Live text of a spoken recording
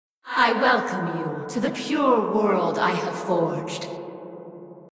I welcome you to the pure world I have forged.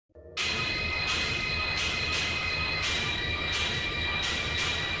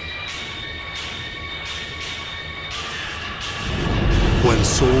 When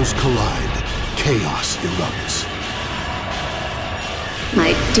souls collide, chaos erupts.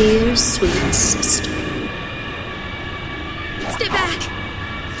 My dear sweet sister. Stay back!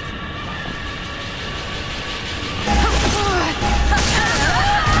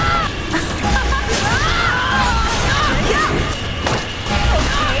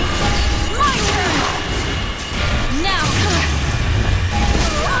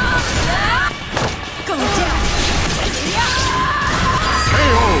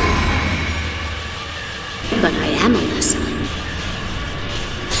 But I am a lesson.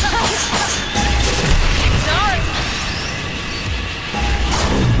 Sorry.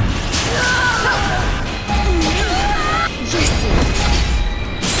 Listen.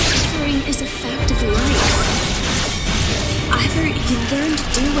 Suffering is a fact of life. Either you learn to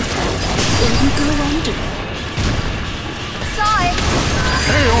deal with that, or you go under. Sorry.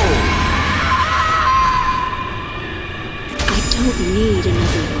 I don't need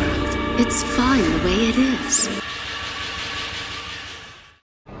another world. It's fine the way it is.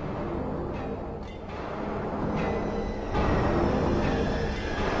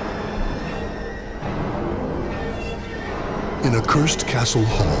 In a cursed castle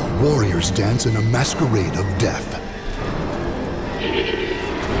hall, warriors dance in a masquerade of death.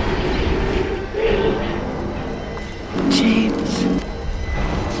 James.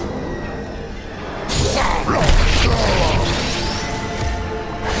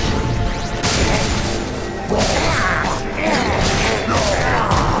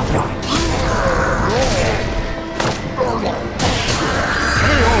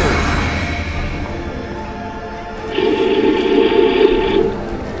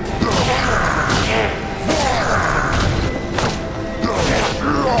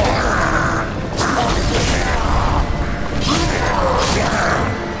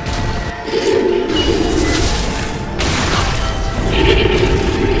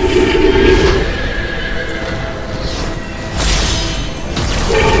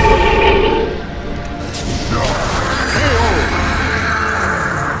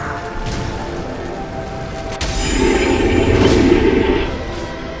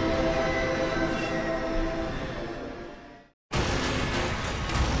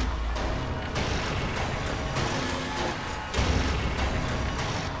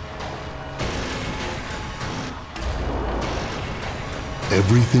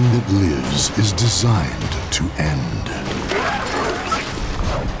 Everything that lives is designed to end.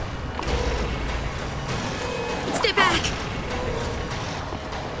 Stay back!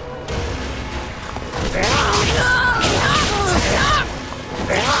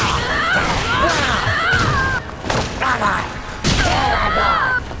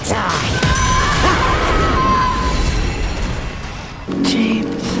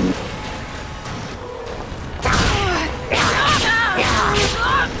 James.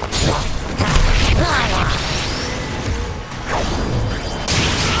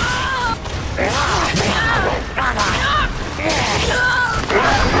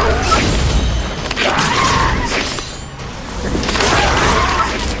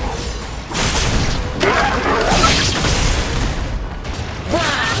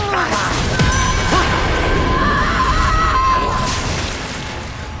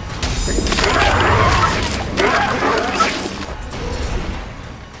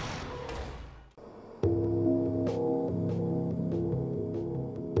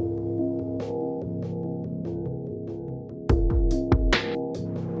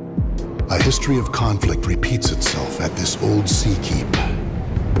 A history of conflict repeats itself at this old sea keep.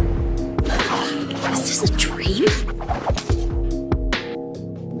 Is this a dream?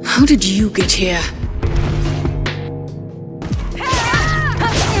 How did you get here?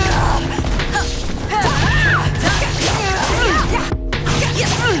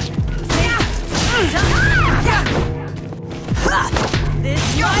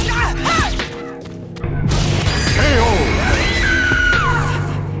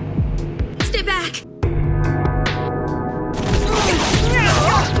 Stay back!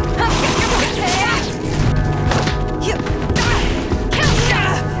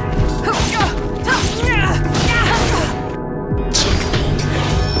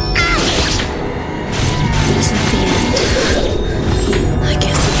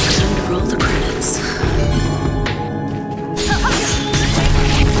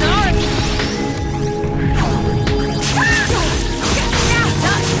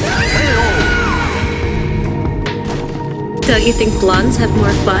 Don't you think blondes have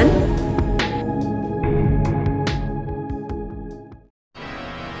more fun?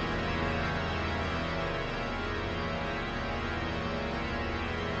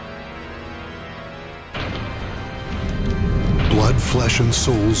 Blood, flesh, and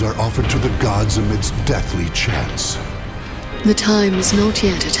souls are offered to the gods amidst deathly chants. The time is not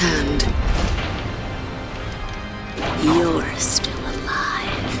yet at hand. You're still alive.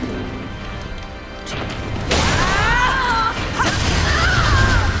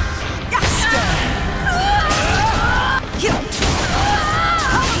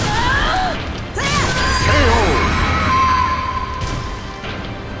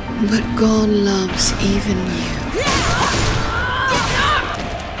 But God loves even you.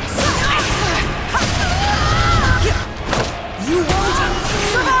 You won't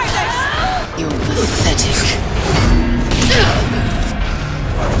survive this! You're pathetic.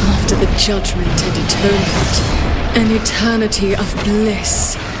 After the judgment and atonement, an eternity of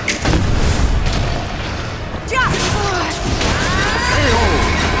bliss.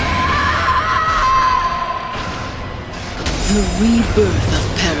 The rebirth of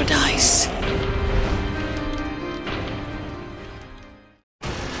paradise.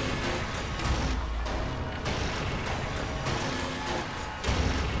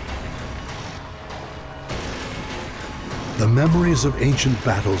 The memories of ancient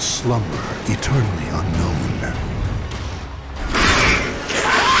battles slumber, eternally unknown.